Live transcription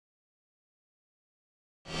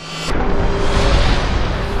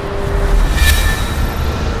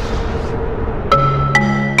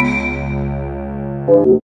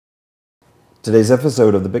Today's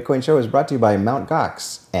episode of The Bitcoin Show is brought to you by Mt.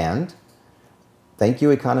 Gox and Thank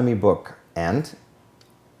You Economy Book and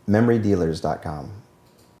MemoryDealers.com.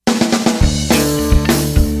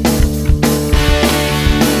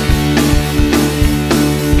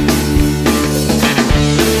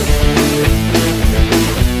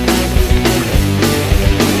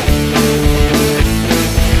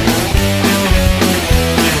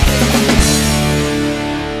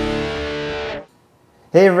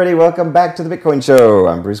 Hey everybody, welcome back to The Bitcoin Show.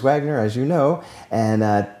 I'm Bruce Wagner, as you know,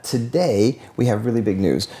 and today we have really big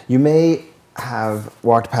news. You may have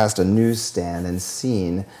walked past a newsstand and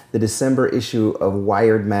seen the December issue of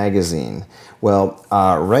Wired magazine. Well,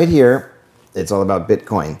 right here, it's all about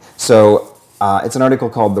Bitcoin. So it's an article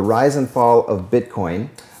called The Rise and Fall of Bitcoin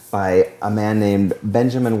by a man named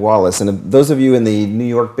Benjamin Wallace. And those of you in the New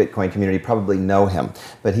York Bitcoin community probably know him,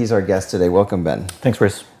 but he's our guest today. Welcome, Ben. Thanks,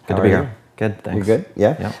 Bruce. Good to be here. Good, thanks. You good?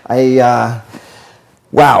 Yeah.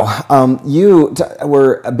 Wow. You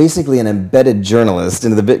were basically an embedded journalist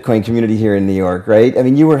into the Bitcoin community here in New York, right? I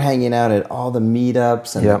mean, you were hanging out at all the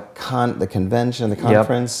meetups and the convention, the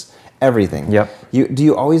conference, everything. Yep. Do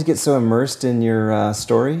you always get so immersed in your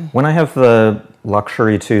story? When I have the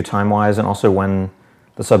luxury to, time-wise, and also when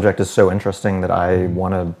the subject is so interesting that I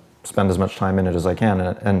want to spend as much time in it as I can,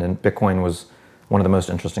 and Bitcoin was one of the most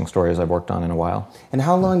interesting stories I've worked on in a while. And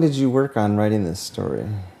how long did you work on writing this story?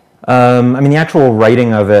 I mean, the actual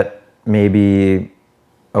writing of it maybe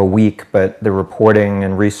a week, but the reporting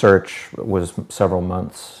and research was several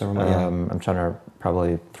months. I'm trying to,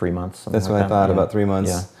 probably 3 months. That's what I thought, about 3 months.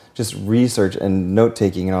 Yeah. Just research and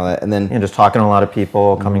note-taking and all that. And then just talking to a lot of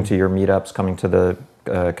people, coming to your meetups, coming to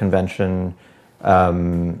the convention,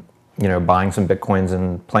 buying some Bitcoins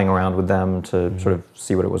and playing around with them to sort of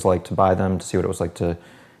see what it was like to buy them, to see what it was like to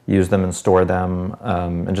use them and store them,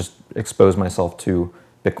 and just expose myself to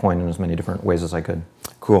Bitcoin in as many different ways as I could.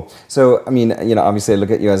 Cool. So, I mean, obviously I look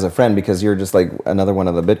at you as a friend because you're just like another one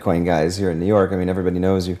of the Bitcoin guys here in New York. I mean, everybody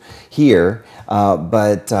knows you here,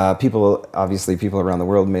 but people around the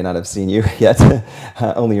world may not have seen you yet,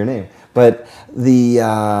 only your name. But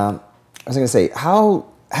I was going to say, how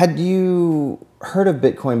had you heard of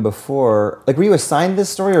Bitcoin before? Like, were you assigned this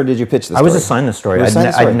story, or did you pitch this story? I was assigned this story.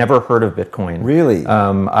 I'd never heard of Bitcoin. Really?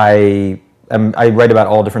 I write about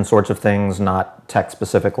all different sorts of things, not tech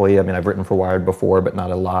specifically. I mean, I've written for Wired before, but not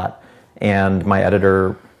a lot. And my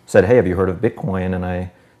editor said, "Hey, have you heard of Bitcoin?" And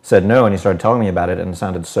I said no, and he started telling me about it, and it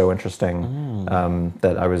sounded so interesting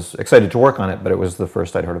that I was excited to work on it, but it was the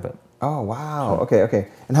first I'd heard of it. Oh, wow. Okay.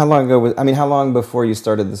 And how long ago how long before you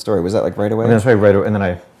started the story? Was that like right away? And that's right away, and then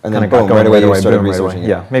I kind of got going right away. You started researching it.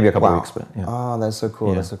 Yeah, maybe a couple of weeks, but yeah. Oh, that's so cool.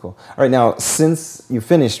 Yeah. That's so cool. All right, now since you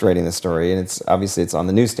finished writing the story, and it's on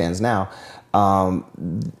the newsstands now,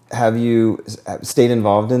 have you stayed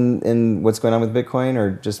involved in what's going on with Bitcoin,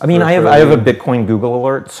 or just? I mean, I have a Bitcoin Google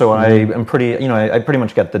alert, so I am pretty. I pretty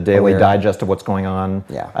much get the daily digest of what's going on.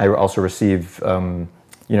 Yeah. I also receive, the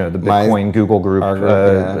Bitcoin Google group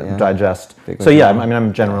digest. Bitcoin so yeah,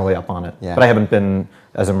 I'm generally up on it, yeah. But I haven't been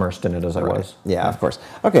as immersed in it as I was. Yeah, of course.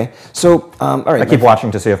 Okay, so all right. I keep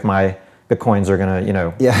watching to see if my Bitcoins are going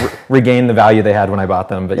to, regain the value they had when I bought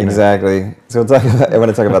them. But exactly. So I want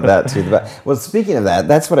to talk about that too. Well, speaking of that,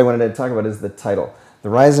 that's what I wanted to talk about is the title, The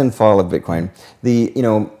Rise and Fall of Bitcoin.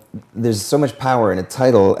 There's so much power in a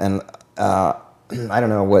title, and I don't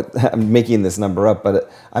know what, I'm making this number up,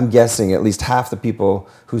 but I'm guessing at least half the people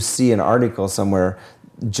who see an article somewhere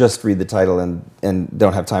just read the title and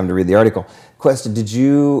don't have time to read the article. Question, did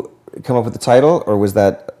you come up with the title, or was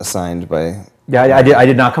that assigned by... Yeah, I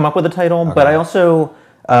did not come up with a title, but I also,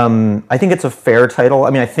 I think it's a fair title.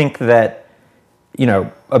 I mean, I think that,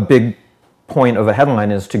 a big point of a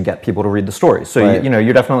headline is to get people to read the story. So, right.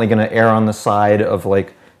 You're definitely going to err on the side of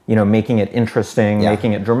making it interesting,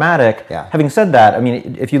 making it dramatic. Yeah. Having said that, I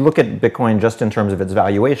mean, if you look at Bitcoin just in terms of its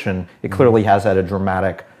valuation, it clearly has had a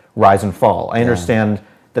dramatic rise and fall. I understand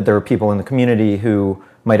that there are people in the community who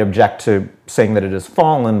might object to saying that it has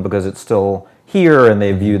fallen because it's still here and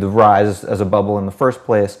they view the rise as a bubble in the first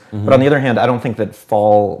place. But on the other hand, I don't think that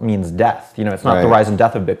fall means death. It's not the rise and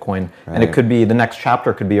death of Bitcoin. And it could be, the next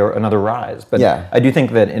chapter could be another rise. But I do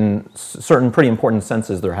think that in certain pretty important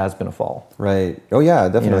senses, there has been a fall. Right. Oh yeah,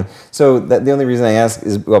 definitely. So the only reason I ask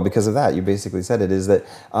is, well, because of that, you basically said it, is that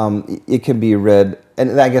it can be read,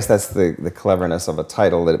 and I guess that's the cleverness of a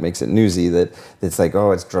title, that it makes it newsy, that it's like,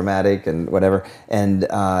 oh, it's dramatic and whatever. And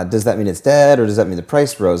does that mean it's dead, or does that mean the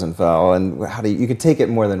price rose and fell? And how do you could take it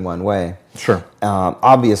more than one way. Sure.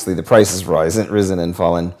 Obviously, the price has risen and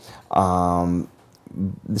fallen.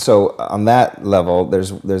 So on that level,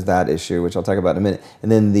 there's that issue, which I'll talk about in a minute.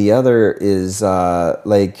 And then the other is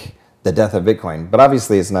the death of Bitcoin, but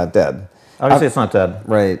obviously it's not dead. Obviously, it's not dead.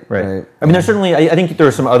 Right. I mean, there's certainly, I think there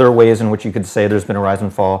are some other ways in which you could say there's been a rise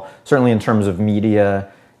and fall. Certainly in terms of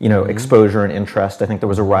media, exposure and interest. I think there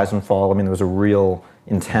was a rise and fall. I mean, there was a real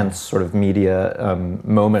intense sort of media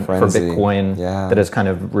moment Frenzy. for Bitcoin that has kind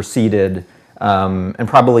of receded. And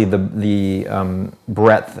probably the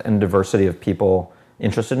breadth and diversity of people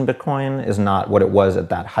interested in Bitcoin is not what it was at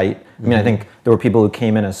that height. I mean, I think there were people who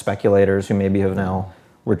came in as speculators who maybe have now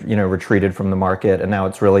retreated from the market, and now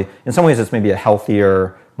it's really, in some ways, it's maybe a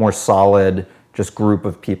healthier, more solid, just group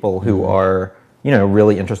of people who are,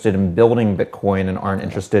 really interested in building Bitcoin and aren't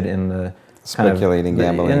interested in the speculating,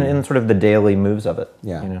 gambling, in sort of the daily moves of it.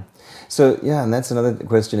 Yeah. So and that's another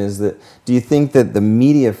question: is that do you think that the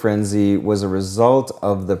media frenzy was a result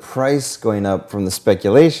of the price going up from the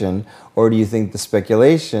speculation, or do you think the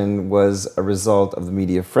speculation was a result of the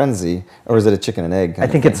media frenzy, or is it a chicken and egg? I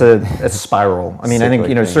think it's a spiral. I mean, I think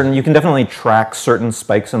you can definitely track certain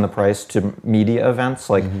spikes in the price to media events.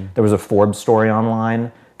 Like there was a Forbes story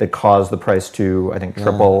online that caused the price to, I think,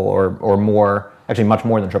 triple or more. Actually, much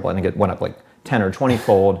more than triple. I think it went up like 10 or 20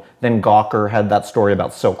 fold. Then Gawker had that story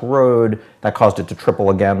about Silk Road that caused it to triple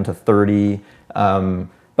again to 30.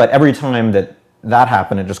 But every time that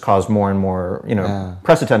happened, it just caused more and more,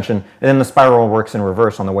 press attention. And then the spiral works in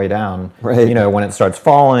reverse on the way down. Right. When it starts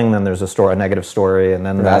falling, then there's a negative story, and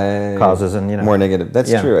then that causes more negative. That's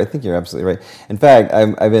true. I think you're absolutely right. In fact,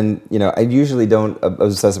 I've been, I usually don't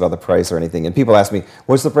obsess about the price or anything. And people ask me,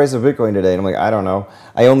 "What's the price of Bitcoin today?" And I'm like, I don't know.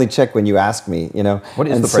 I only check when you ask me. What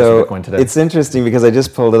is the price of Bitcoin today? It's interesting because I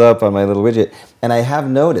just pulled it up on my little widget, and I have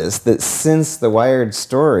noticed that since the Wired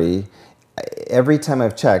story, every time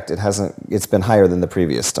I've checked, it's been higher than the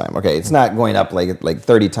previous time. Okay, it's not going up like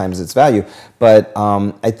 30 times its value, but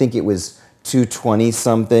I think it was 220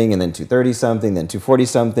 something, and then 230 something, then 240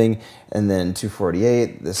 something, and then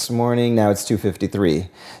 248 this morning. Now it's 253.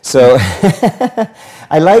 So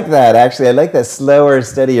I like that, actually. I like that slower,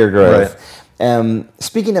 steadier growth. Right.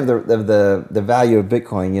 Speaking of the value of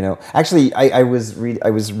Bitcoin, actually I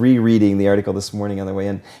was rereading the article this morning on the way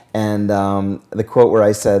in, and the quote where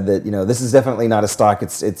I said that this is definitely not a stock. It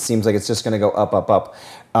seems like it's just going to go up, up, up.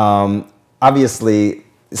 Obviously,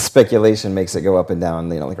 speculation makes it go up and down,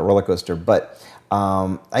 like a roller coaster. But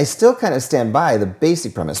I still kind of stand by the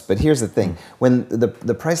basic premise. But here's the thing: when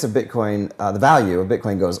the price of Bitcoin, the value of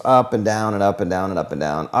Bitcoin goes up and down and up and down and up and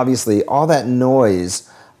down, obviously all that noise.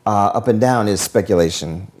 Up and down is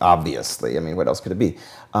speculation, obviously. I mean, what else could it be?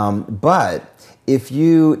 But if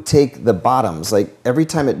you take the bottoms, like every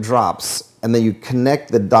time it drops, and then you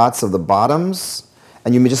connect the dots of the bottoms,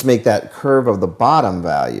 and you just make that curve of the bottom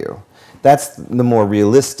value, that's the more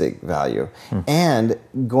realistic value. And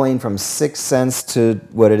going from 6 cents to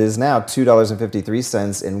what it is now,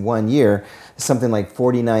 $2.53 in 1 year, something like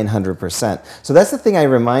 4,900%. So that's the thing I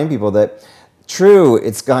remind people that. True,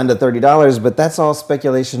 it's gone to $30, but that's all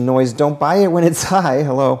speculation noise. Don't buy it when it's high.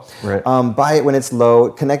 Hello. Right. Buy it when it's low.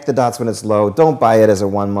 Connect the dots when it's low. Don't buy it as a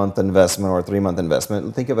 1-month investment or a 3-month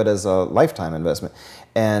investment. Think of it as a lifetime investment.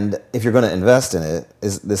 And if you're going to invest in it,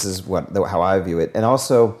 this is how I view it. And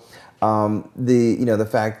also, the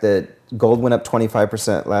fact that gold went up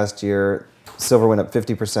 25% last year. Silver went up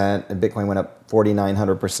 50%, and Bitcoin went up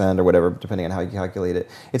 4,900% or whatever, depending on how you calculate it.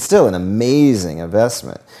 It's still an amazing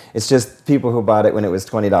investment. It's just people who bought it when it was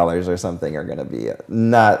 $20 or something are going to be they're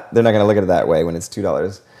not going to look at it that way when it's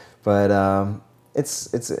 $2. But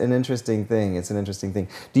it's an interesting thing. It's an interesting thing.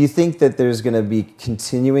 Do you think that there's going to be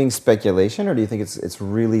continuing speculation, or do you think it's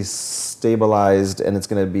really stabilized and it's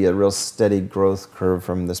going to be a real steady growth curve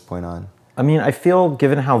from this point on? I mean, I feel,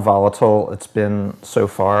 given how volatile it's been so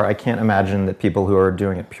far, I can't imagine that people who are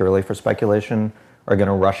doing it purely for speculation are going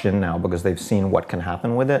to rush in now because they've seen what can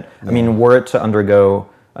happen with it. Yeah. I mean, were it to undergo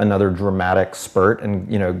another dramatic spurt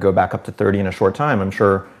and go back up to 30 in a short time, I'm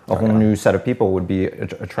sure a whole new set of people would be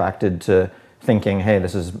attracted to thinking, hey,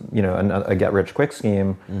 this is a get-rich-quick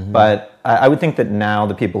scheme. But I would think that now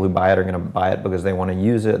the people who buy it are going to buy it because they want to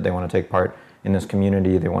use it, they want to take part in this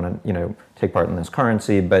community, they want to take part in this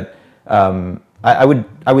currency. But I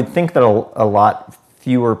would think that a lot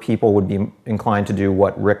fewer people would be inclined to do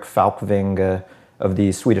what Rick Falkvinge of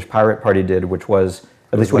the Swedish Pirate Party did, which was,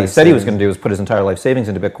 at least what he said he was going to do, was put his entire life savings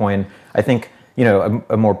into Bitcoin. I think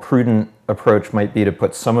a more prudent approach might be to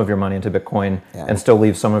put some of your money into Bitcoin and still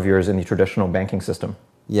leave some of yours in the traditional banking system.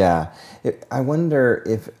 Yeah, I wonder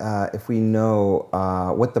if we know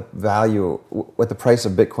what the price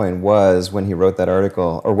of Bitcoin was when he wrote that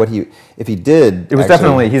article, or if he did. It was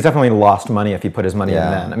he's definitely lost money if he put his money in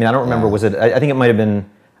then. I mean, I don't remember. Was it? I think it might have been.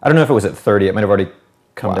 I don't know if it was at 30. It might have already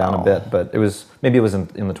come down a Wow. bit, but maybe it was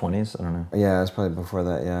in the 20s. I don't know. Yeah, it's probably before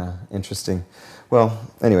that. Yeah, interesting. Well,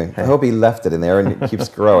 anyway, I hope he left it in there and it keeps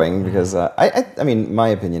growing because I mean, my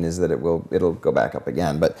opinion is that it'll go back up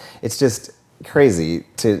again, but it's just crazy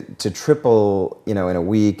to triple, in a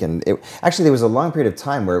week. And actually there was a long period of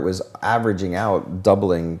time where it was averaging out,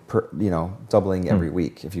 doubling every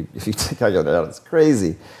week. If you calculate it out, it's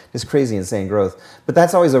crazy. It's crazy, insane growth. But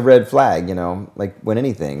that's always a red flag, like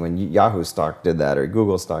when Yahoo stock did that or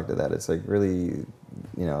Google stock did that, it's like really,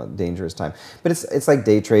 dangerous time. But it's like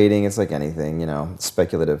day trading, it's like anything,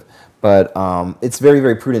 speculative. But it's very,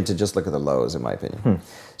 very prudent to just look at the lows, in my opinion.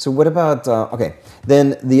 So what about, okay,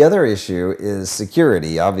 then the other issue is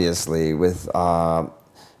security, obviously, with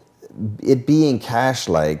it being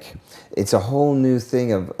cash-like. It's a whole new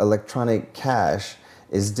thing of electronic cash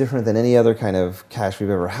is different than any other kind of cash we've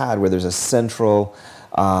ever had, where there's a central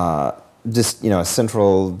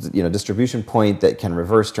distribution point that can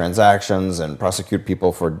reverse transactions and prosecute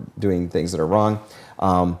people for doing things that are wrong.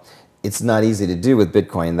 It's not easy to do with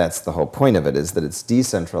Bitcoin. That's the whole point of it, is that it's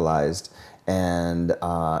decentralized, and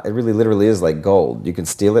it really literally is like gold. You can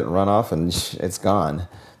steal it and run off and it's gone.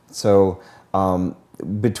 So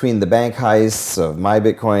between the bank heists of My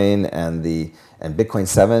Bitcoin and Bitcoin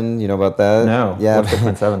 7, you know about that? No. Yeah, What's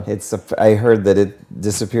Bitcoin 7? I heard that it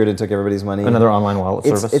disappeared and took everybody's money. Another online wallet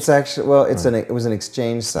service? It's actually, well, it was an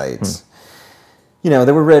exchange site.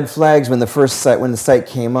 There were red flags when the site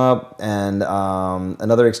came up, and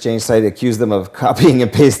another exchange site accused them of copying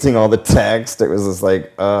and pasting all the text. It was just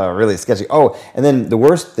like really sketchy. Oh, and then the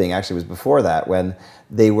worst thing actually was before that, when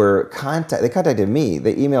they contacted me.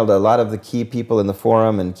 They emailed a lot of the key people in the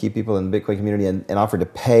forum and key people in the Bitcoin community and offered to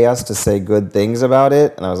pay us to say good things about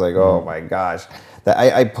it. And I was like, oh my gosh.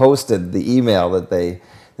 I posted the email that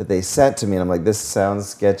they sent to me, and I'm like, this sounds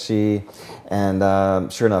sketchy. And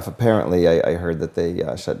sure enough, apparently, I heard that they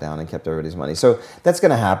shut down and kept everybody's money. So that's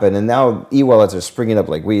going to happen. And now e-wallets are springing up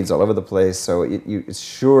like weeds all over the place. So it's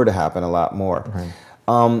sure to happen a lot more. Right.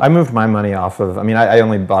 I moved my money off of. I mean, I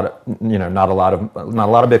only bought not a lot of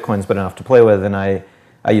Bitcoins, but enough to play with. And I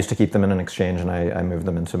used to keep them in an exchange, and I moved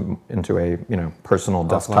them into a personal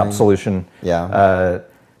desktop solution. Yeah.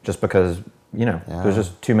 Just because there's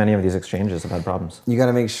just too many of these exchanges have had problems. You got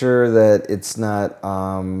to make sure that it's not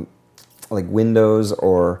like Windows,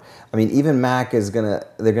 or even Mac is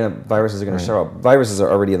viruses are gonna show up. Viruses are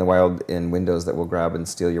already in the wild in Windows that will grab and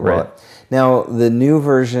steal your wallet. Now the new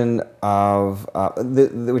version of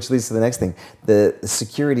which leads to the next thing, the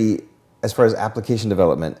security. As far as application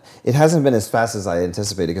development, it hasn't been as fast as I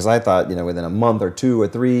anticipated, because I thought, within a month or 2 or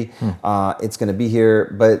 3, it's going to be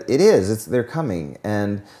here. But it is. They're coming.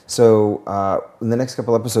 And so in the next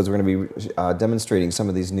couple episodes, we're going to be demonstrating some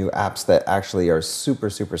of these new apps that actually are super,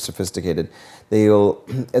 super sophisticated.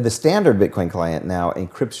 The standard Bitcoin client now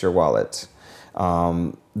encrypts your wallet.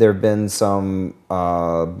 There have been some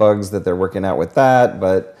bugs that they're working out with that,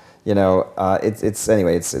 but it's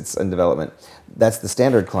in development. That's the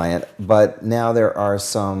standard client, but now there are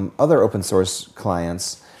some other open source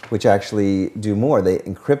clients which actually do more. They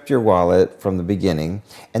encrypt your wallet from the beginning,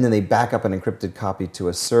 and then they back up an encrypted copy to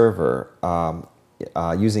a server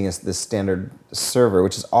using this standard server,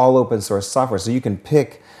 which is all open source software. So you can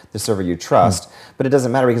pick the server you trust, but it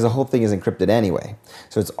doesn't matter because the whole thing is encrypted anyway.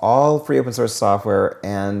 So it's all free open source software,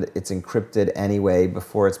 and it's encrypted anyway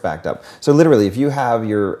before it's backed up. So literally, if you have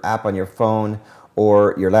your app on your phone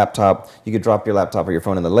or your laptop, you could drop your laptop or your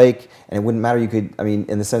phone in the lake, and it wouldn't matter. You could,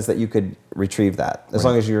 in the sense that you could retrieve that, as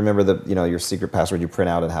long as you remember your secret password you print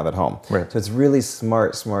out and have at home. Right. So it's really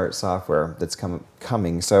smart software that's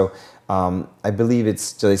coming. So I believe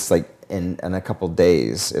it's just like in a couple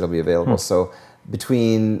days it'll be available. So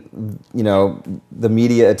between the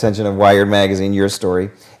media attention of Wired magazine, your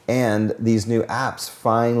story, and these new apps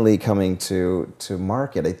finally coming to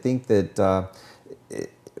market, I think that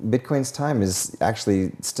Bitcoin's time is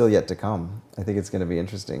actually still yet to come. I think it's going to be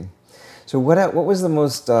interesting. So what was the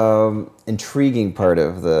most intriguing part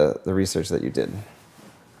of the research that you did?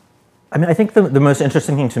 I think the most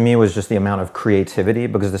interesting thing to me was just the amount of creativity,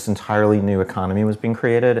 because this entirely new economy was being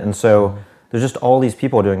created. And so there's just all these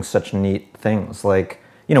people doing such neat things, like,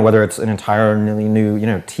 whether it's an entirely new,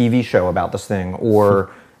 TV show about this thing, or,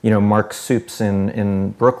 Mark Soups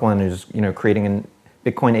in Brooklyn who's, creating a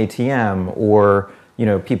Bitcoin ATM, or,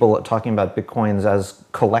 people talking about Bitcoins as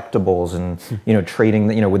collectibles and, trading,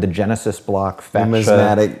 with the Genesis block fetch,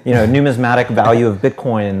 numismatic value of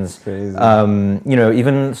Bitcoins. Crazy.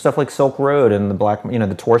 Even stuff like Silk Road and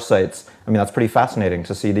the Tor sites. That's pretty fascinating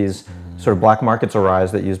to see these sort of black markets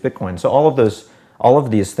arise that use Bitcoin. So all of all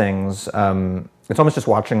of these things. It's almost just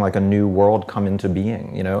watching like a new world come into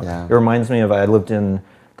being. You know, Yeah. it reminds me of I lived in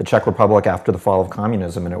the Czech Republic after the fall of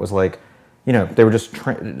communism, and it was like, you know, they were just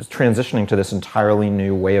transitioning to this entirely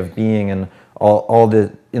new way of being, and all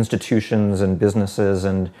the institutions and businesses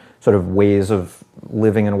and sort of ways of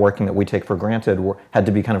living and working that we take for granted had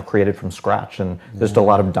to be kind of created from scratch, and there's a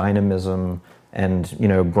lot of dynamism and, you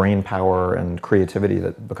know, brain power and creativity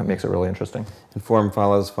that makes it really interesting. And form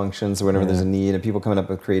follows function, so whenever there's a need and people coming up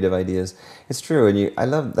with creative ideas, it's true.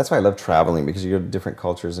 And that's why I love traveling, because you go to different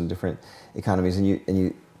cultures and different economies, and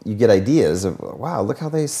you get ideas of, wow, look how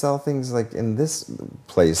they sell things like in this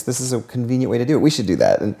place. This is a convenient way to do it. We should do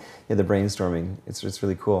that. And the brainstorming, it's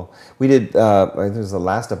really cool. We did, I think it was the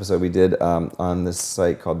last episode we did on this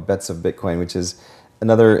site called Bets of Bitcoin, which is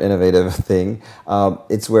another innovative thing.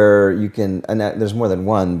 It's where you can, and there's more than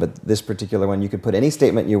one, but this particular one, you can put any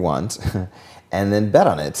statement you want and then bet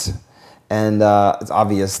on it. And it's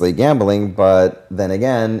obviously gambling, but then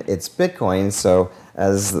again, it's Bitcoin. So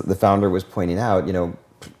as the founder was pointing out, you know,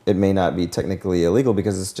 it may not be technically illegal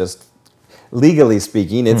because it's just, legally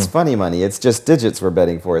speaking, it's funny money. It's just digits we're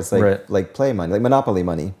betting for. It's like like play money, like Monopoly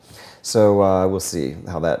money. So we'll see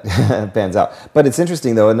how that pans out. But it's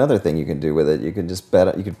interesting, though, another thing you can do with it. You can just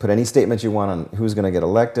bet, you can put any statement you want on who's going to get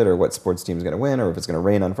elected or what sports team is going to win or if it's going to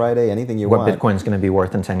rain on Friday, anything you want. What Bitcoin's going to be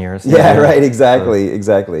worth in 10 years. Yeah, right,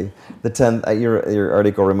 exactly. The your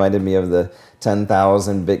article reminded me of the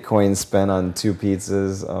 10,000 Bitcoin spent on 2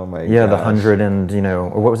 pizzas. Oh my god. Yeah, the 100 and, you know,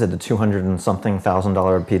 or what was it, the 200 and something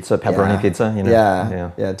 $1,000 pizza, pepperoni pizza, you know?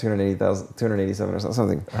 Yeah, 287 or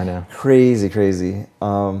something. I know. Crazy.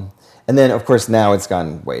 And then, of course, now it's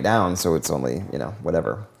gone way down, so it's only, you know,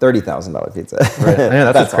 whatever, $30,000 pizza. Right. I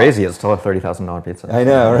know, that's crazy. It's still a $30,000 pizza. I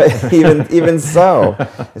know, right? even so,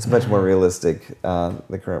 it's much more realistic,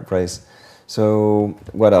 the current price. So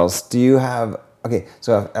what else? Do you have, okay,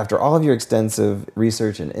 so after all of your extensive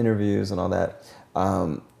research and interviews and all that,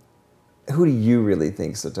 who do you really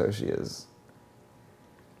think Satoshi is?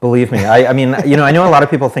 Believe me, I mean, you know, I know a lot of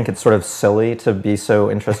people think it's sort of silly to be so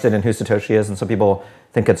interested in who Satoshi is, and some people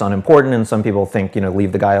think it's unimportant, and some people think, you know,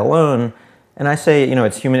 leave the guy alone. And I say, you know,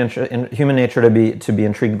 it's human nature to be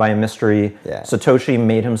intrigued by a mystery. Yeah. Satoshi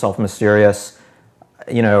made himself mysterious.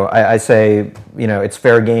 You know, I say, you know, it's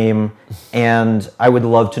fair game, and I would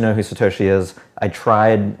love to know who Satoshi is. I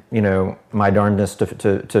tried, you know, my darndest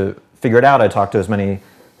to figure it out. I talked to as many,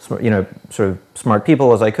 you know, sort of smart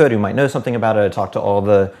people as I could who might know something about it. I talked to all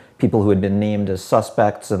the people who had been named as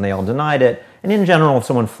suspects, and they all denied it. And in general, if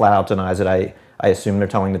someone flat out denies it, I assume they're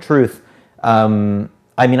telling the truth. I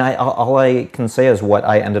mean, all I can say is what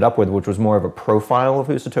I ended up with, which was more of a profile of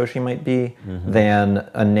who Satoshi might be than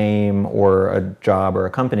a name or a job or a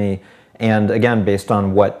company. And again, based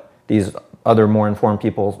on what these other more informed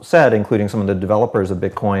people said, including some of the developers of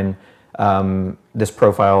Bitcoin, this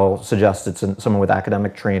profile suggests it's someone with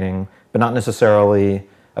academic training, but not necessarily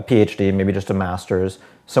a PhD, maybe just a master's.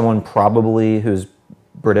 Someone probably who's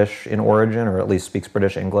British in origin, or at least speaks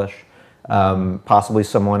British English. Possibly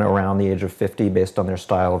someone around the age of 50 based on their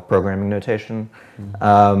style of programming notation.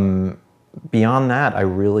 Beyond that, I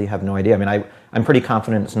really have no idea. I mean, I'm pretty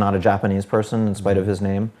confident it's not a Japanese person in spite of his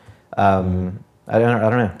name. I don't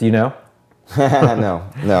know. Do you know? No,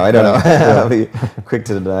 I don't know. I'll be quick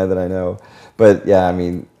to deny that I know. But yeah, I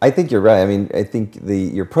mean, I think you're right. I mean, I think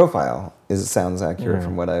your profile sounds accurate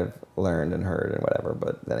from what I've learned and heard and whatever.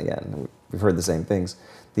 But then again, we've heard the same things.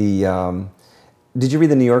 Did you read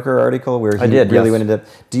the New Yorker article where he really went into?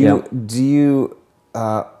 Do you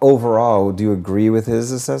overall agree with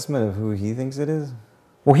his assessment of who he thinks it is?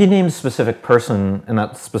 Well, he named a specific person, and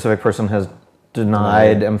that specific person has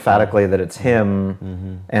denied emphatically that it's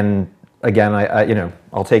him. And again,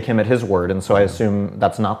 I'll take him at his word, and so I assume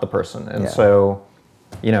that's not the person. And so,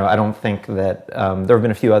 you know, I don't think that there have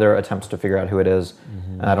been a few other attempts to figure out who it is,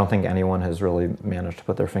 and I don't think anyone has really managed to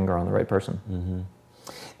put their finger on the right person.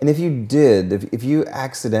 And if you did, if you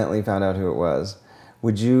accidentally found out who it was,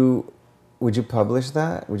 would you publish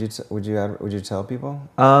that? Would you tell people?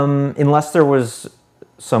 Unless there was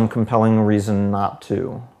some compelling reason not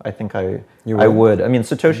to, I think I would. I mean,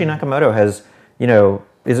 Satoshi Nakamoto has, you know,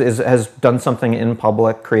 has done something in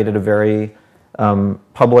public, created a very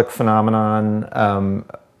public phenomenon,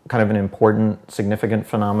 kind of an important, significant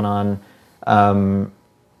phenomenon. I'm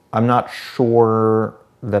not sure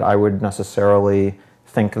that I would necessarily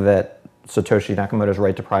think that Satoshi Nakamoto's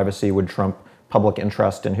right to privacy would trump public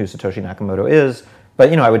interest in who Satoshi Nakamoto is, but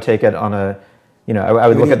you know, I would take it on a, you know, I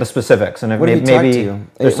would look at the specifics, and if maybe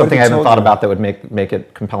there's something I haven't thought about that would make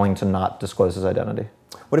it compelling to not disclose his identity.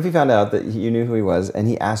 What if you found out that you knew who he was and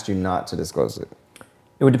he asked you not to disclose it?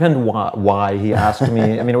 It would depend why he asked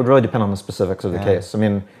me. I mean, it would really depend on the specifics of the case. I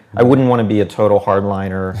mean, I wouldn't want to be a total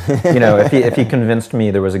hardliner. You know, if he convinced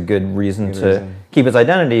me there was a good reason to keep his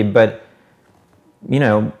identity, but you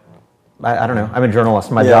know, I don't know. I'm a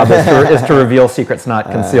journalist. My job is to reveal secrets,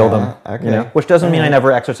 not conceal them. Okay. You know, which doesn't mean I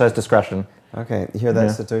never exercise discretion. Okay, you hear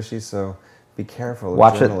that, Satoshi? So be careful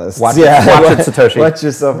Watch of journalists. Watch it, Satoshi. Watch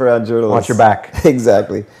yourself around journalists. Watch your back.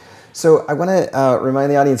 Exactly. So I want to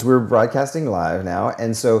remind the audience we're broadcasting live now,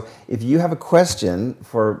 and so if you have a question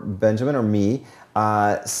for Benjamin or me,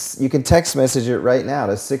 you can text message it right now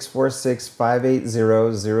to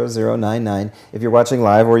 646-580-0099 if you're watching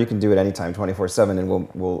live, or you can do it anytime, 24/7, and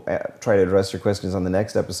we'll try to address your questions on the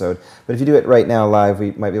next episode. But if you do it right now live,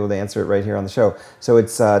 we might be able to answer it right here on the show. So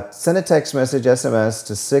it's send a text message, SMS,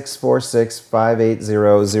 to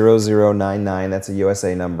 646-580-0099. That's a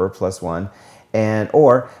USA number, +1.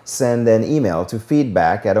 Or send an email to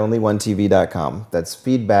feedback@onlyoneTV.com. That's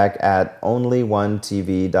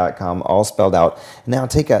feedback@onlyoneTV.com, all spelled out. Now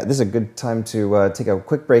this is a good time to take a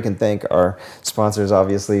quick break and thank our sponsors,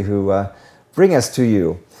 obviously, who bring us to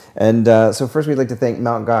you. And so first we'd like to thank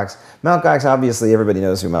Mt. Gox. Mt. Gox, obviously everybody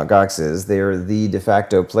knows who Mt. Gox is. They are the de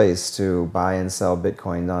facto place to buy and sell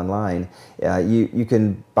Bitcoin online. You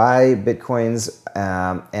can buy Bitcoins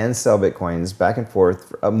and sell Bitcoins back and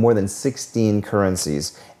forth, more than 16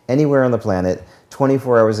 currencies, anywhere on the planet,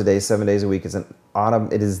 24 hours a day, 7 days a week. It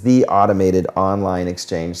is the automated online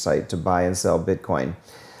exchange site to buy and sell Bitcoin.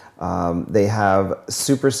 They have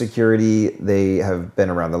super security. They have been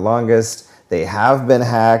around the longest. They have been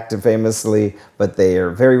hacked famously, but they are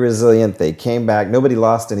very resilient. They came back. Nobody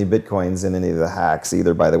lost any Bitcoins in any of the hacks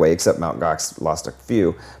either, by the way, except Mt. Gox lost a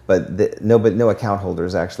few. But no account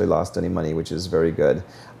holders actually lost any money, which is very good.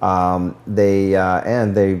 They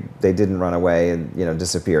didn't run away and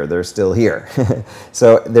disappear. They're still here.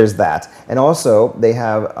 So there's that. And also they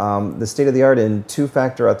have the state of the art in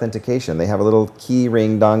two-factor authentication. They have a little key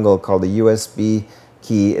ring dongle called a USB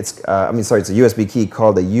key. It's a USB key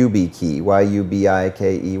called a YubiKey,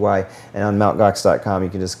 YubiKey. And on mountgox.com, you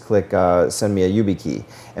can just click send me a YubiKey.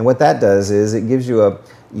 And what that does is it gives you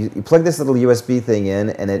you plug this little USB thing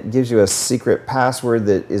in, and it gives you a secret password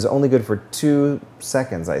that is only good for 2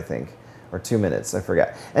 seconds, I think, or 2 minutes, I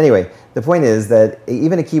forget. Anyway, the point is that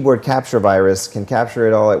even a keyboard capture virus can capture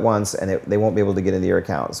it all at once, and they won't be able to get into your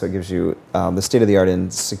account. So it gives you the state of the art in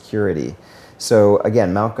security. So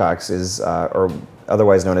again, Mt. Gox is, or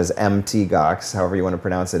otherwise known as MTGox, however you want to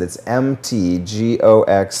pronounce it. It's mtgox.com.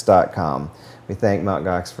 We thank Mt.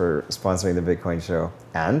 Gox for sponsoring the Bitcoin Show.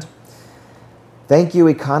 And Thank You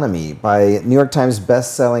Economy by New York Times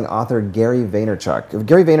best-selling author Gary Vaynerchuk.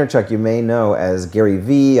 Gary Vaynerchuk you may know as Gary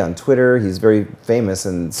V on Twitter. He's very famous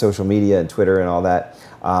in social media and Twitter and all that.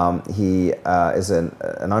 He is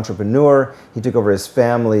an entrepreneur. He took over his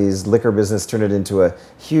family's liquor business, turned it into a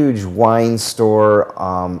huge wine store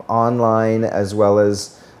online as well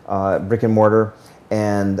as brick and mortar.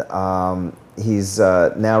 And he's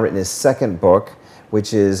now written his second book,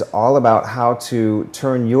 which is all about how to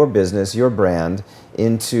turn your business, your brand,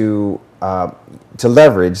 into to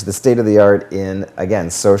leverage the state of the art in, again,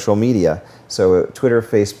 social media. So Twitter,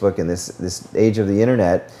 Facebook, and this age of the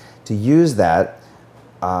internet, to use that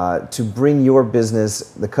to bring your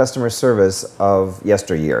business the customer service of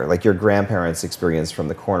yesteryear, like your grandparents' experience from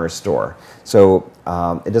the corner store. So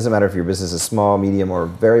it doesn't matter if your business is small, medium, or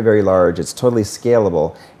very, very large. It's totally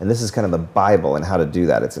scalable, and this is kind of the Bible in how to do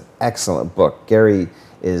that. It's an excellent book. Gary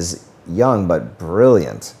is young but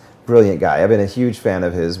brilliant, brilliant guy. I've been a huge fan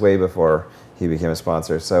of his way before he became a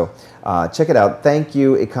sponsor. So check it out,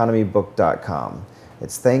 thankyoueconomybook.com.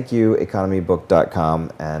 It's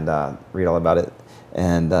thankyoueconomybook.com, and read all about it.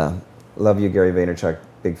 And love you, Gary Vaynerchuk,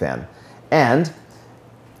 big fan. And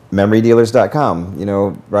memorydealers.com. You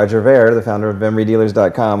know, Roger Ver, the founder of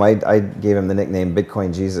memorydealers.com, I gave him the nickname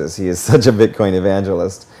Bitcoin Jesus. He is such a Bitcoin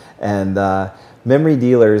evangelist. And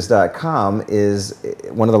memorydealers.com is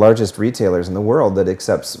one of the largest retailers in the world that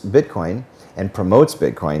accepts Bitcoin and promotes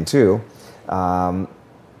Bitcoin too.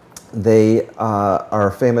 They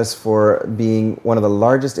are famous for being one of the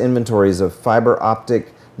largest inventories of fiber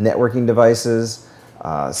optic networking devices,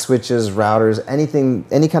 switches, routers, any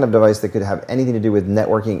kind of device that could have anything to do with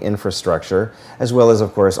networking infrastructure, as well as,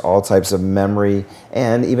 of course, all types of memory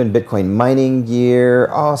and even Bitcoin mining gear,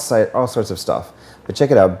 all sorts of stuff. But check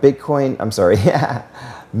it out,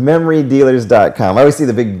 memorydealers.com. I always see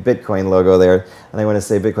the big Bitcoin logo there, and I want to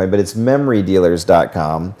say Bitcoin, but it's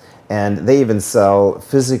memorydealers.com. And they even sell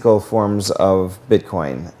physical forms of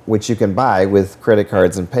Bitcoin, which you can buy with credit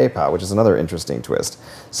cards and PayPal, which is another interesting twist.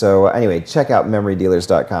 So anyway, check out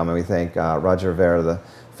memorydealers.com, and we thank Roger Ver, the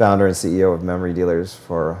founder and CEO of Memory Dealers,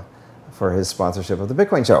 for his sponsorship of the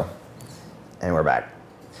Bitcoin Show. And we're back.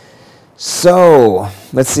 So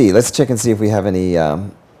let's see. Let's check and see if we have any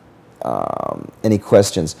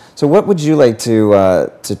questions. So what would you like to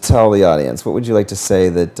tell the audience? What would you like to say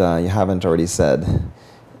that you haven't already said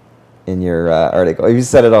in your article? You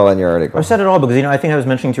said it all in your article. I said it all because, I think I was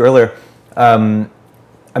mentioning to you earlier, I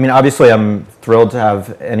mean, obviously I'm thrilled to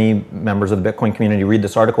have any members of the Bitcoin community read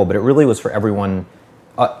this article, but it really was for everyone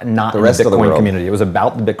not in the Bitcoin community. It was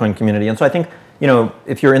about the Bitcoin community. And so I think,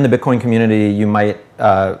 if you're in the Bitcoin community, you might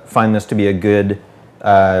find this to be a good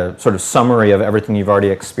sort of summary of everything you've already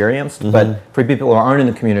experienced. Mm-hmm. But for people who aren't in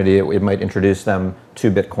the community, it might introduce them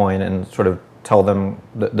to Bitcoin and sort of tell them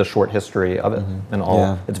the short history of it and all.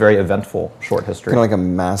 Yeah. It's very eventful short history. Kind of like a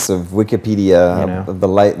massive Wikipedia of the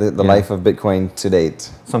life of Bitcoin to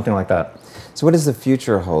date. Something like that. So what does the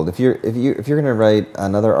future hold? If you're going to write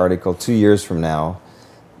another article 2 years from now,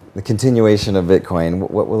 the continuation of Bitcoin,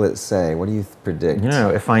 what will it say? What do you predict?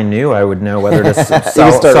 If I knew, I would know whether to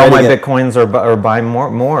sell my Bitcoins or buy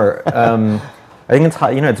more. I think it's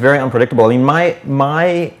it's very unpredictable. I mean,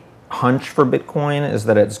 my hunch for Bitcoin is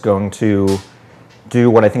that it's going to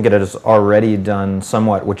do what I think it has already done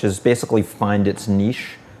somewhat, which is basically find its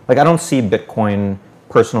niche. Like, I don't see Bitcoin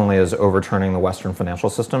personally as overturning the Western financial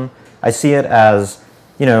system. I see it as,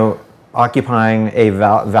 occupying a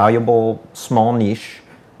valuable small niche,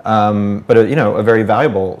 but a very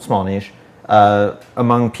valuable small niche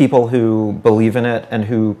among people who believe in it and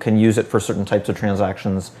who can use it for certain types of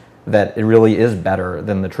transactions that it really is better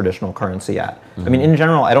than the traditional currency at. Mm-hmm. I mean, in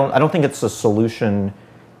general, I don't think it's a solution.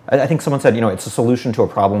 I think someone said, it's a solution to a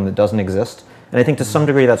problem that doesn't exist. And I think to some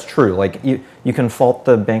degree that's true. Like, you can fault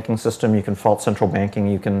the banking system, you can fault central banking,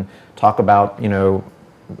 you can talk about,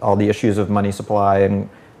 all the issues of money supply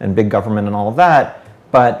and big government and all of that,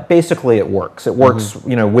 but basically it works. It works,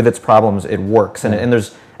 with its problems, it works. And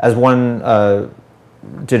there's, as one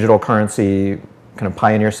digital currency kind of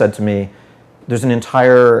pioneer said to me, there's an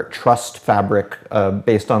entire trust fabric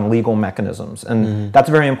based on legal mechanisms. And that's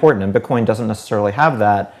very important. And Bitcoin doesn't necessarily have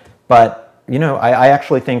that. But, I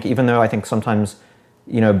actually think, even though I think sometimes,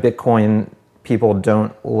 Bitcoin people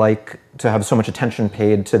don't like to have so much attention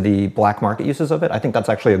paid to the black market uses of it, I think that's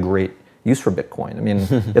actually a great use for Bitcoin. I mean,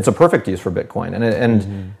 it's a perfect use for Bitcoin.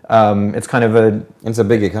 And it's kind of a... It's a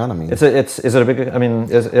big economy. Is it a big... I mean...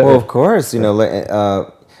 Well, of course,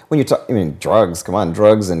 when you talk, drugs, come on,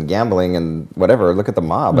 drugs and gambling and whatever, look at the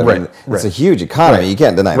mob. I mean, it's a huge economy. You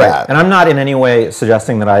can't deny that. And I'm not in any way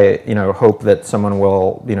suggesting that I, hope that someone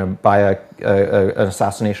will, buy an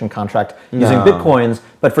assassination contract using Bitcoins,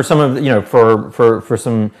 but for some of, for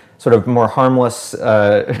some sort of more harmless,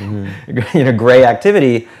 gray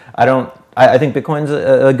activity, I think Bitcoin's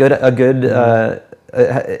a good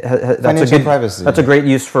privacy. That's a great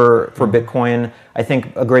use for Bitcoin. I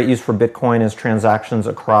think a great use for Bitcoin is transactions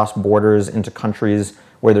across borders into countries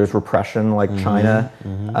where there's repression, like China.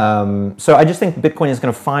 So I just think Bitcoin is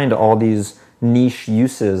going to find all these niche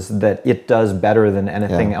uses that it does better than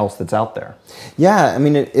anything else that's out there. Yeah, I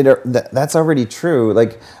mean, that's already true.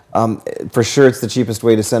 Like, for sure, it's the cheapest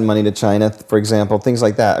way to send money to China, for example, things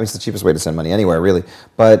like that. I mean, it's the cheapest way to send money anywhere, really.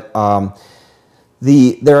 But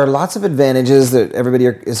there are lots of advantages that everybody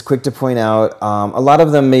is quick to point out. A lot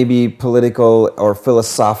of them may be political or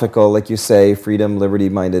philosophical, like you say, freedom,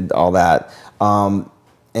 liberty-minded, all that.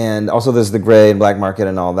 And also there's the gray and black market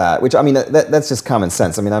and all that, which, I mean, that's just common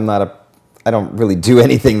sense. I mean, I don't really do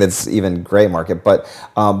anything that's even gray market, but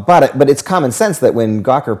it's common sense that when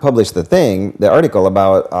Gawker published the article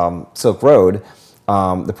about Silk Road,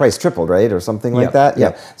 the price tripled, right, or something like that.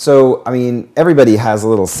 Yeah. So I mean, everybody has a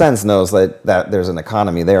little sense, knows that there's an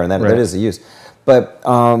economy there, and that there is a use. But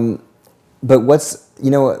what's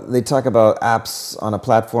they talk about apps on a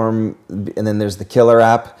platform, and then there's the killer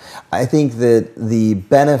app. I think that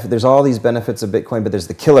there's all these benefits of Bitcoin, but there's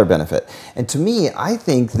the killer benefit. And to me, I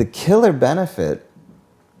think the killer benefit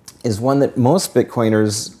is one that most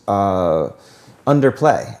Bitcoiners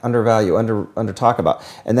underplay, undervalue, under talk about,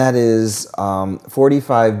 and that is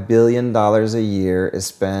 $45 billion a year is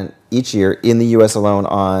spent each year in the U.S. alone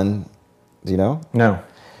on, do you know? No.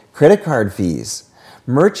 Credit card fees.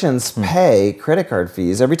 Merchants pay credit card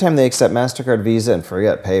fees every time they accept MasterCard, Visa, and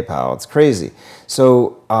forget PayPal. It's crazy.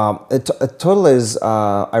 So a total is,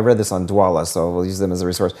 I read this on Wallace, so we'll use them as a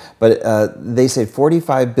resource, but they say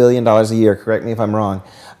 $45 billion a year, correct me if I'm wrong,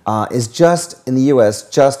 is just in the U.S.,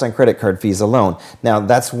 just on credit card fees alone. Now,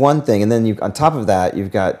 that's one thing. And then on top of that,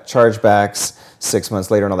 you've got chargebacks 6 months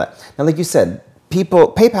later and all that. Now, like you said,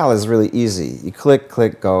 PayPal is really easy. You click,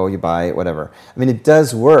 go, you buy it, whatever. I mean, it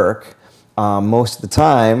does work. most of the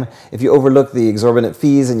time, if you overlook the exorbitant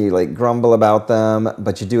fees and you like grumble about them,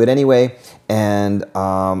 but you do it anyway, and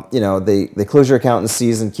they close your account in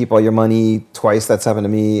C's and keep all your money twice. That's happened to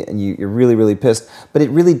me, and you're really, really pissed. But it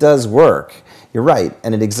really does work. You're right,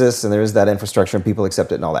 and it exists, and there is that infrastructure, and people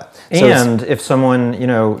accept it and all that. And if someone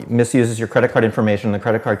misuses your credit card information, the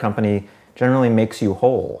credit card company generally makes you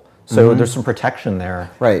whole. So there's some protection there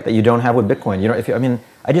that you don't have with Bitcoin.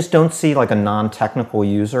 I just don't see like a non-technical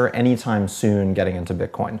user anytime soon getting into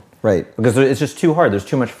Bitcoin. Right. Because it's just too hard. There's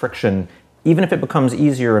too much friction. Even if it becomes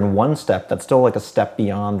easier in one step, that's still like a step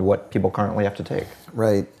beyond what people currently have to take.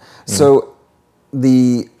 Right. So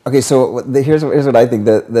here's what I think.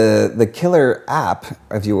 The killer app,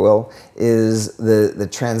 if you will, is the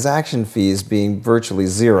transaction fees being virtually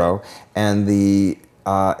zero, and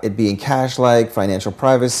it being cash-like, financial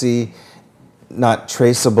privacy, not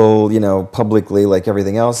traceable, publicly like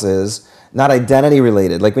everything else is, not identity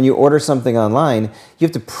related. Like when you order something online, you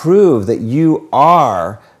have to prove that you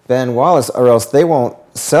are Ben Wallace, or else they won't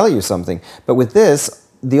sell you something. But with this,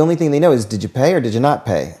 the only thing they know is, did you pay or did you not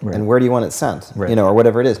pay? Right. And where do you want it sent? Right. Or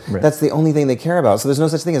whatever it is. Right. That's the only thing they care about. So there's no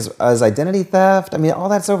such thing as identity theft. All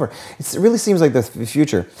that's over. It really seems like the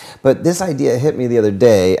future. But this idea hit me the other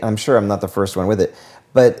day. I'm sure I'm not the first one with it.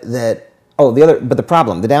 But the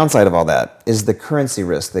problem, the downside of all that is the currency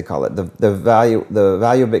risk, they call it, the value of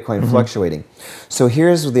Bitcoin fluctuating. So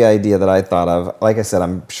here's the idea that I thought of. Like I said,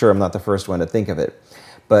 I'm sure I'm not the first one to think of it.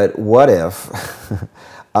 But what if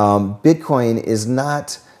Bitcoin is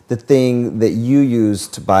not the thing that you use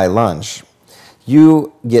to buy lunch?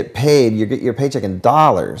 You get paid, you get your paycheck in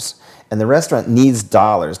dollars, and the restaurant needs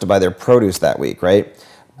dollars to buy their produce that week, right?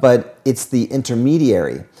 But it's the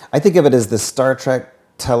intermediary. I think of it as the Star Trek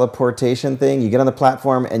teleportation thing. You get on the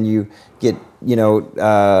platform and you get,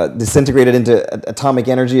 disintegrated into atomic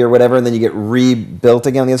energy or whatever, and then you get rebuilt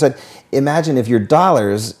again on the other side. Imagine if your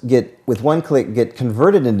dollars with one click, get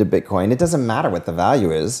converted into Bitcoin. It doesn't matter what the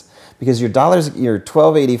value is, because your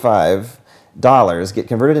 $12.85 get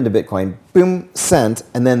converted into Bitcoin, boom, sent,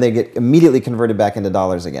 and then they get immediately converted back into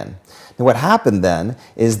dollars again. And what happened then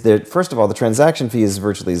is that, first of all, the transaction fee is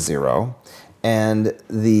virtually zero, and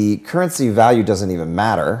the currency value doesn't even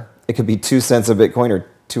matter. It could be 2 cents a Bitcoin or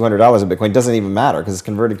 $200 a Bitcoin. It doesn't even matter because it's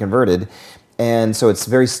converted. And so it's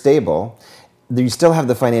very stable. You still have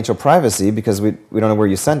the financial privacy because we don't know where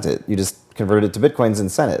you sent it. You just converted it to Bitcoins and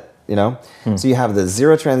sent it, So you have the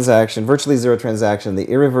virtually zero transaction, the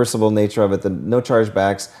irreversible nature of it, the no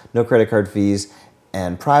chargebacks, no credit card fees,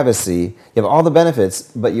 and privacy. You have all the benefits,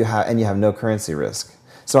 but you have no currency risk.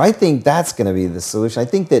 So I think that's going to be the solution. I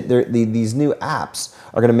think that these new apps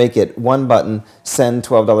are going to make it one button, send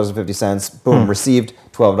 $12.50, boom, received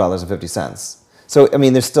 $12.50. So,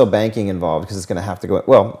 there's still banking involved because it's going to have to go,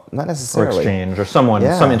 well, not necessarily. Or exchange, or someone,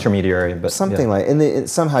 some intermediary. But something like, and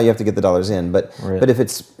somehow you have to get the dollars in. But if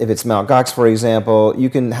it's Mt. Gox, for example, you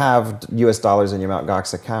can have US dollars in your Mt.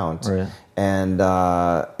 Gox account. Right. And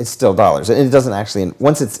it's still dollars. And it doesn't actually,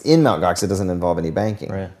 once it's in Mt. Gox, it doesn't involve any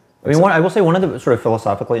banking. Right. I will say one of the sort of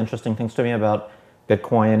philosophically interesting things to me about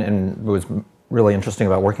Bitcoin, and what was really interesting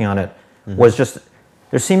about working on it, was just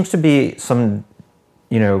there seems to be some,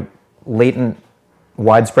 latent,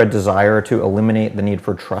 widespread desire to eliminate the need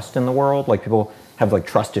for trust in the world. Like people have like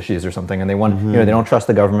trust issues or something, and they want, they don't trust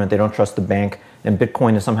the government, they don't trust the bank, and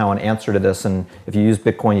Bitcoin is somehow an answer to this. And if you use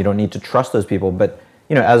Bitcoin, you don't need to trust those people. But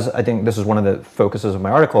as I think this is one of the focuses of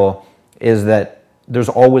my article, is that there's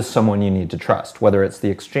always someone you need to trust, whether it's the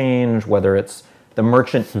exchange, whether it's the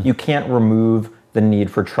merchant. You can't remove the need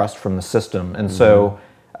for trust from the system. And so,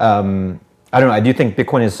 I don't know, I do think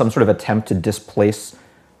Bitcoin is some sort of attempt to displace,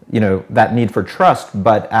 that need for trust.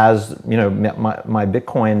 But as, my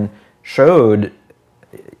Bitcoin showed,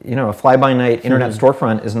 a fly-by-night internet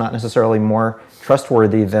storefront is not necessarily more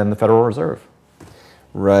trustworthy than the Federal Reserve.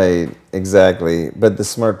 Right, exactly. But the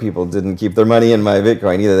smart people didn't keep their money in my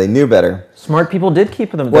Bitcoin either. They knew better. Smart people did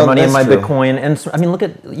keep their money in my Bitcoin. And look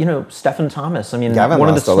at, Stephen Thomas. Gavin one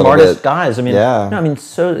of the smartest guys.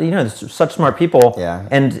 Such smart people. Yeah.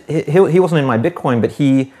 And he wasn't in my Bitcoin, but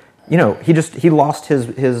he lost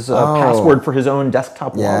his password for his own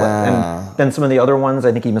desktop wallet. And then some of the other ones,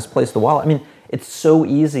 I think he misplaced the wallet. It's so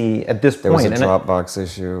easy at this point. There was a Dropbox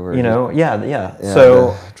issue. Where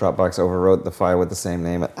So Dropbox overwrote the file with the same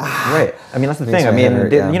name. Right. That's the thing.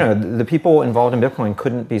 The people involved in Bitcoin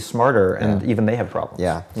couldn't be smarter, and even they have problems.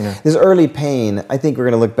 Yeah. This early pain, I think we're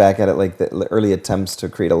going to look back at it like the early attempts to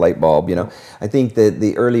create a light bulb. I think that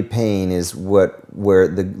the early pain is where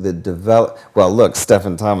the develop. Well, look,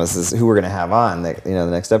 Stephen Thomas is who we're going to have on the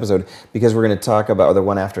next episode, because we're going to talk about, or the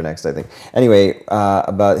one after next, I think. Anyway,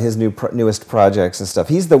 about his newest project projects and stuff.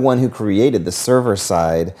 He's the one who created the server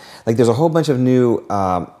side. Like there's a whole bunch of new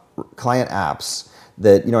client apps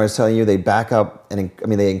that, I was telling you, they back up and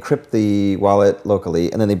they encrypt the wallet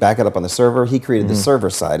locally and then they back it up on the server. He created the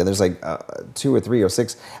server side, and there's like 2 or 3 or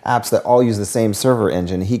 6 apps that all use the same server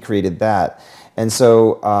engine. He created that. And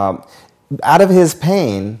so out of his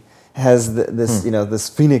pain has this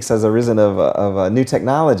phoenix has arisen of a new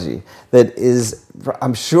technology that is,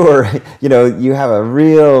 I'm sure, you have a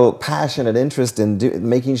real passionate interest in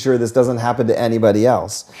making sure this doesn't happen to anybody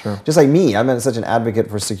else. Sure. Just like me, I'm such an advocate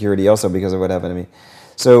for security also because of what happened to me.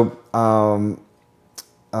 So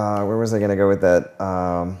where was I going to go with that?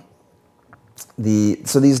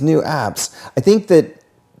 So these new apps, I think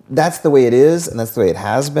that's the way it is and that's the way it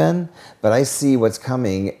has been, but I see what's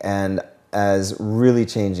coming and as really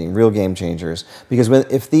changing, real game changers. Because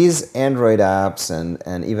if these Android apps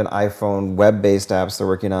and even iPhone web-based apps they're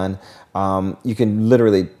working on, you can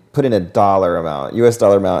literally put in a dollar amount, US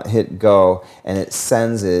dollar amount, hit go, and it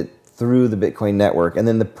sends it through the Bitcoin network. And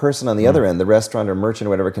then the person on the other end, the restaurant or merchant or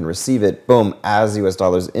whatever, can receive it, boom, as US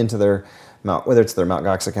dollars into their whether it's their Mt.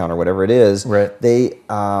 Gox account or whatever it is. Right.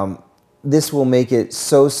 This will make it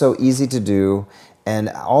so easy to do, and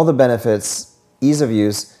all the benefits, ease of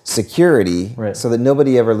use, security, right, so that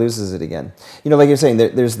nobody ever loses it again. Like you're saying,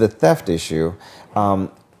 there's the theft issue, and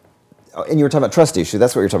you were talking about trust issue.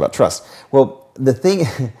 That's what you're talking about, trust. Well, the thing,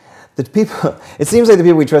 it seems like the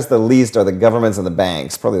people we trust the least are the governments and the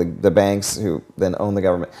banks, probably the banks who then own the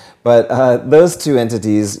government. But those two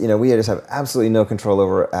entities, we just have absolutely no control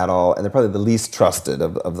over at all, and they're probably the least trusted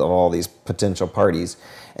of all these potential parties.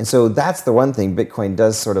 And so that's the one thing Bitcoin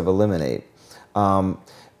does sort of eliminate.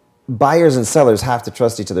 Buyers and sellers have to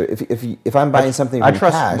trust each other. If I'm buying something from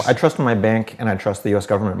cash, I trust my bank and I trust the U.S.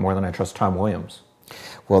 government more than I trust Tom Williams.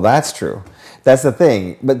 Well, that's true. That's the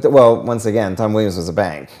thing. But once again, Tom Williams was a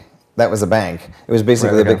bank. That was a bank. It was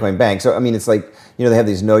basically a Bitcoin bank. So it's like they have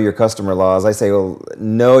these know your customer laws. I say, well,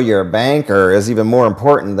 know your banker is even more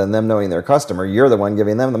important than them knowing their customer. You're the one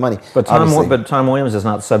giving them the money. But Tom Williams is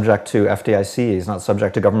not subject to FDIC. He's not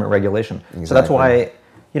subject to government regulation. Exactly. So that's why.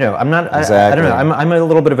 I'm not. Exactly. I don't know. I'm a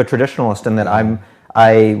little bit of a traditionalist in that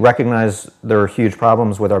I recognize there are huge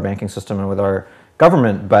problems with our banking system and with our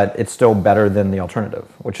government, but it's still better than the alternative,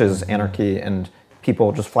 which is anarchy and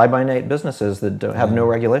people just fly-by-night businesses that have no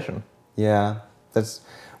regulation. Yeah,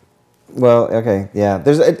 okay. Yeah,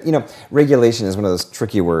 there's regulation is one of those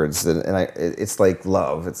tricky words, it's like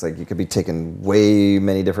love. It's like you could be taken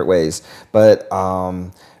many different ways, but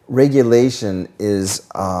regulation is.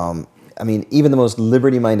 Even the most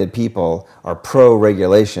liberty-minded people are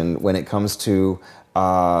pro-regulation when it comes to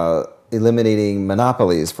eliminating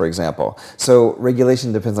monopolies, for example. So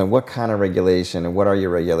regulation depends on what kind of regulation and what are you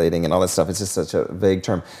regulating and all that stuff. It's just such a vague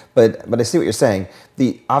term. But I see what you're saying.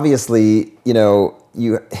 Obviously, you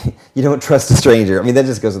don't trust a stranger. That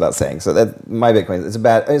just goes without saying. So that my Bitcoin, it's a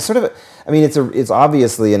bad. It's sort of. It's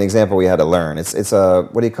obviously an example we had to learn. It's a,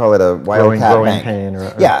 what do you call it, a wildcat bank?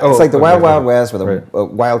 It's like the Wild West with a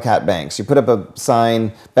wildcat banks. You put up a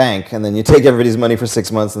sign, bank, and then you take everybody's money for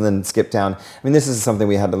 6 months and then skip town. This is something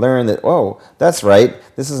we had to learn that, that's right.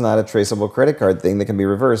 This is not a traceable credit card thing that can be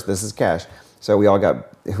reversed. This is cash. So we all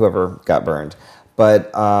whoever got burned.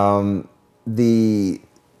 But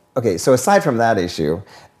okay, so aside from that issue,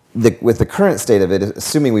 with the current state of it,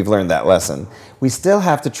 assuming we've learned that lesson, we still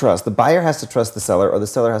have to trust. The buyer has to trust the seller, or the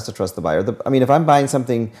seller has to trust the buyer. If I'm buying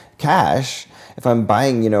something cash, if I'm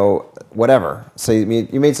buying, whatever, so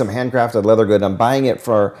you made some handcrafted leather good, and I'm buying it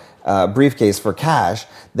for a briefcase for cash,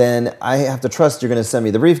 then I have to trust you're going to send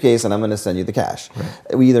me the briefcase and I'm going to send you the cash.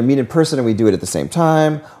 Right. We either meet in person and we do it at the same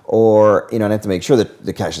time, or I have to make sure that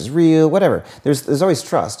the cash is real, whatever. There's always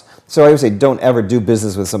trust. So I would say don't ever do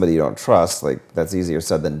business with somebody you don't trust. Like, that's easier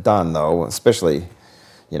said than done, though, especially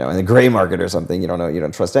in the gray market or something. You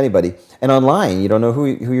don't trust anybody. And online, you don't know who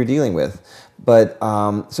you're dealing with. But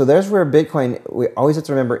so there's where Bitcoin, we always have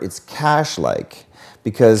to remember it's cash-like,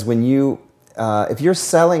 because when if you're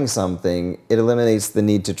selling something, it eliminates the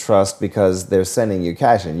need to trust because they're sending you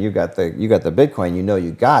cash and you got the Bitcoin,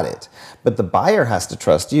 you got it. But the buyer has to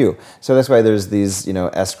trust you. So that's why there's these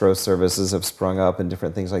escrow services have sprung up and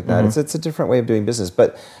different things like that. Mm-hmm. It's a different way of doing business.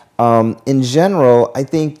 But in general, I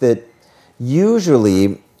think that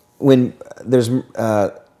usually when there's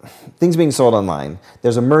things being sold online,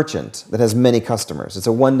 there's a merchant that has many customers. It's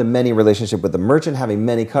a one-to-many relationship with the merchant having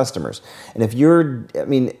many customers. And if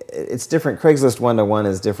it's different. Craigslist one-to-one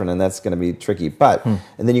is different, and that's going to be tricky. But and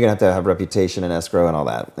then you're going to have reputation and escrow and all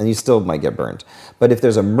that, and you still might get burned. But if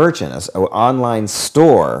there's a merchant, an online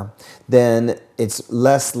store, then it's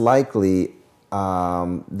less likely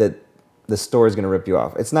that the store is going to rip you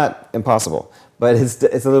off. It's not impossible, but it's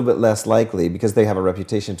a little bit less likely because they have a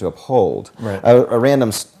reputation to uphold. Right. A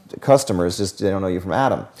random customer is just, they don't know you from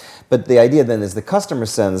Adam. But the idea then is the customer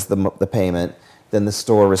sends the payment, then the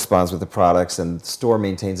store responds with the products, and the store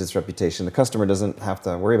maintains its reputation. The customer doesn't have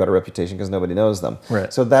to worry about a reputation because nobody knows them.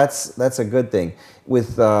 Right. So that's a good thing.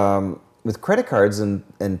 With credit cards and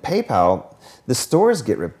PayPal, the stores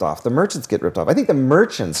get ripped off. The merchants get ripped off. I think the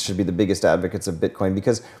merchants should be the biggest advocates of Bitcoin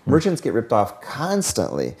because merchants get ripped off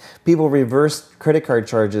constantly. People reverse credit card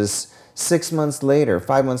charges 6 months later,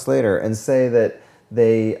 5 months later, and say that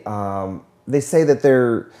they say that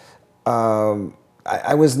they're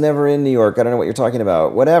I was never in New York. I don't know what you're talking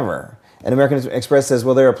about. Whatever. And American Express says,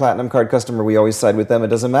 well, they're a Platinum Card customer. We always side with them. It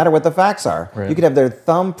doesn't matter what the facts are. Right. You could have their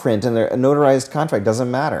their notarized contract.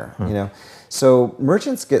 Doesn't matter. You know. So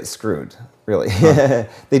merchants get screwed, really.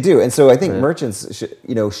 They do. And so I think merchants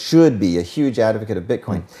should be a huge advocate of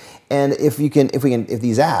Bitcoin. And if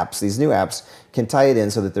these apps, these new apps, can tie it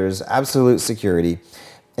in so that there's absolute security.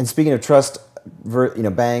 And speaking of trust,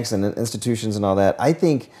 banks and institutions and all that, I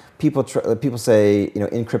think people say,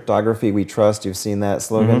 in cryptography we trust. You've seen that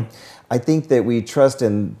slogan. I think that we trust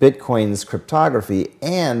in Bitcoin's cryptography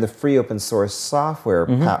and the free open source software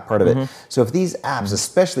part of it. So if these apps,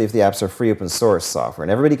 especially if the apps are free open source software,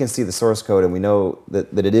 and everybody can see the source code and we know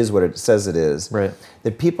that it is what it says it is, right,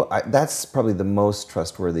 that that's probably the most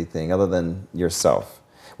trustworthy thing other than yourself,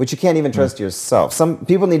 which you can't even trust yourself. Some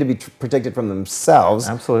people need to be protected from themselves.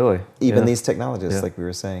 Absolutely. Even these technologists, like we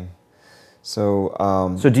were saying. So,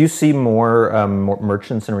 so do you see more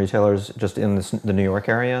merchants and retailers just in the New York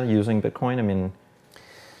area using Bitcoin? I mean,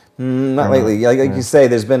 not lately. Like you say,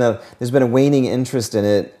 there's been a waning interest in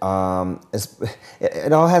it.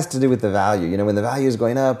 It all has to do with the value. When the value is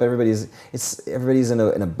going up, everybody's in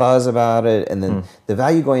a buzz about it, and then the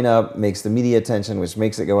value going up makes the media attention, which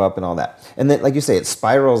makes it go up, and all that. And then, like you say, it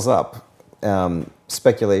spirals up.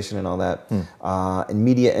 Speculation and all that, and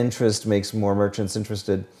media interest makes more merchants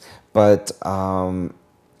interested. But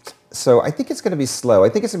so I think it's going to be slow. I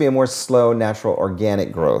think it's going to be a more slow, natural,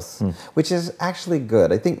 organic growth, which is actually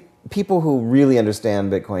good. I think people who really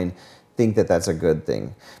understand Bitcoin think that that's a good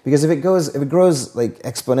thing, because if it grows like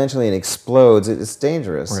exponentially and explodes, it's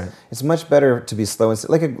dangerous. Right. It's much better to be slow and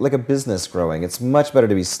like a business growing. It's much better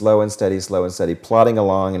to be slow and steady, plodding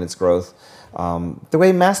along in its growth, the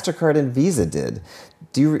way MasterCard and Visa did.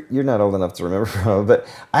 You're not old enough to remember, but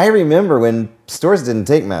I remember when stores didn't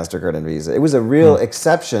take MasterCard and Visa. It was a real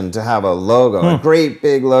exception to have a logo, a great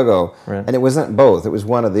big logo, and it wasn't both. It was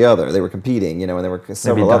one or the other. They were competing, and there were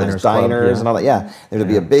several others, diners and all that. Yeah, there would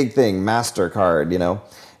be a big thing, MasterCard,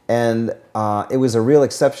 and it was a real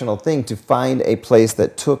exceptional thing to find a place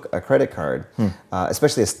that took a credit card,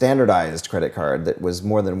 especially a standardized credit card that was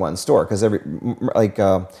more than one store, because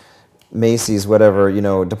Macy's, whatever,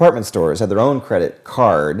 department stores had their own credit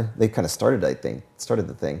card. They kind of started the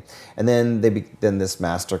thing, and then then this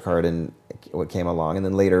MasterCard and what came along, and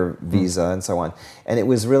then later Visa and so on. And it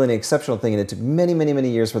was really an exceptional thing, and it took many, many, many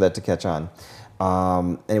years for that to catch on.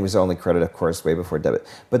 And it was only credit, of course, way before debit.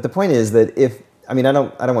 But the point is that I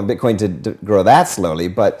don't want Bitcoin to grow that slowly,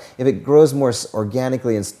 but if it grows more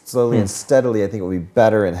organically and slowly and steadily, I think it will be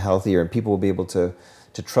better and healthier, and people will be able to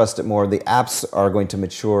trust it more. The apps are going to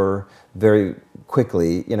mature very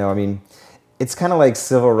quickly. It's kind of like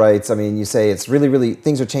civil rights. You say it's really, really,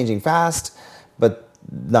 things are changing fast, but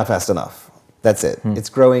not fast enough. That's it. It's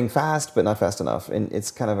growing fast, but not fast enough. And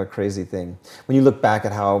it's kind of a crazy thing. When you look back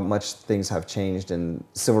at how much things have changed in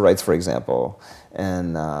civil rights, for example,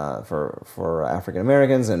 and for African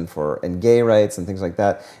Americans and gay rights and things like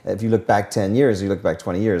that. If you look back 10 years, you look back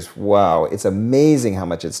 20 years, wow, it's amazing how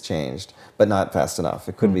much it's changed, but not fast enough.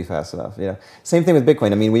 It couldn't be fast enough. Same thing with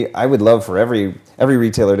Bitcoin. I would love for every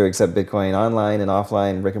retailer to accept Bitcoin online and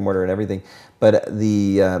offline, brick and mortar and everything. But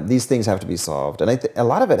these things have to be solved. And a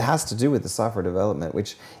lot of it has to do with the software development,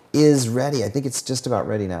 which is ready. I think it's just about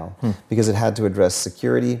ready now because it had to address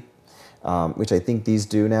security, which I think these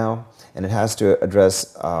do now. And it has to address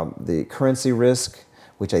the currency risk,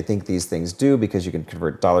 which I think these things do, because you can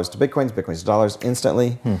convert dollars to bitcoins, bitcoins to dollars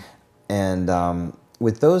instantly. And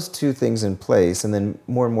with those two things in place, and then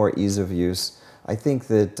more and more ease of use, I think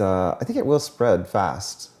that it will spread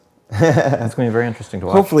fast. It's going to be very interesting to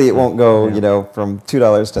watch. Hopefully it won't go, from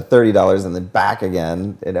 $2 to $30 and then back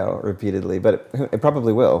again, repeatedly. But it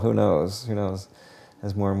probably will. Who knows? Who knows?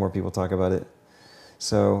 As more and more people talk about it.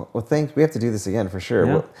 So, thanks. We have to do this again for sure.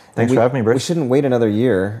 Yeah. Thanks for having me, Bruce. We shouldn't wait another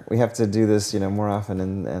year. We have to do this, more often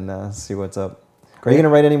and see what's up. Great. Are you going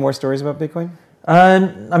to write any more stories about Bitcoin? I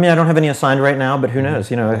mean, I don't have any assigned right now, but who knows?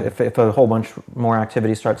 You know, if a whole bunch more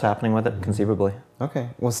activity starts happening with it, conceivably. Okay.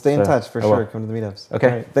 Well, stay in touch for sure. Come to the meetups. Okay.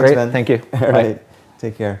 All right. Thanks, great. Ben. Thank you. All right.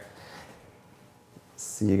 Take care.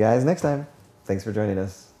 See you guys next time. Thanks for joining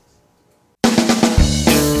us.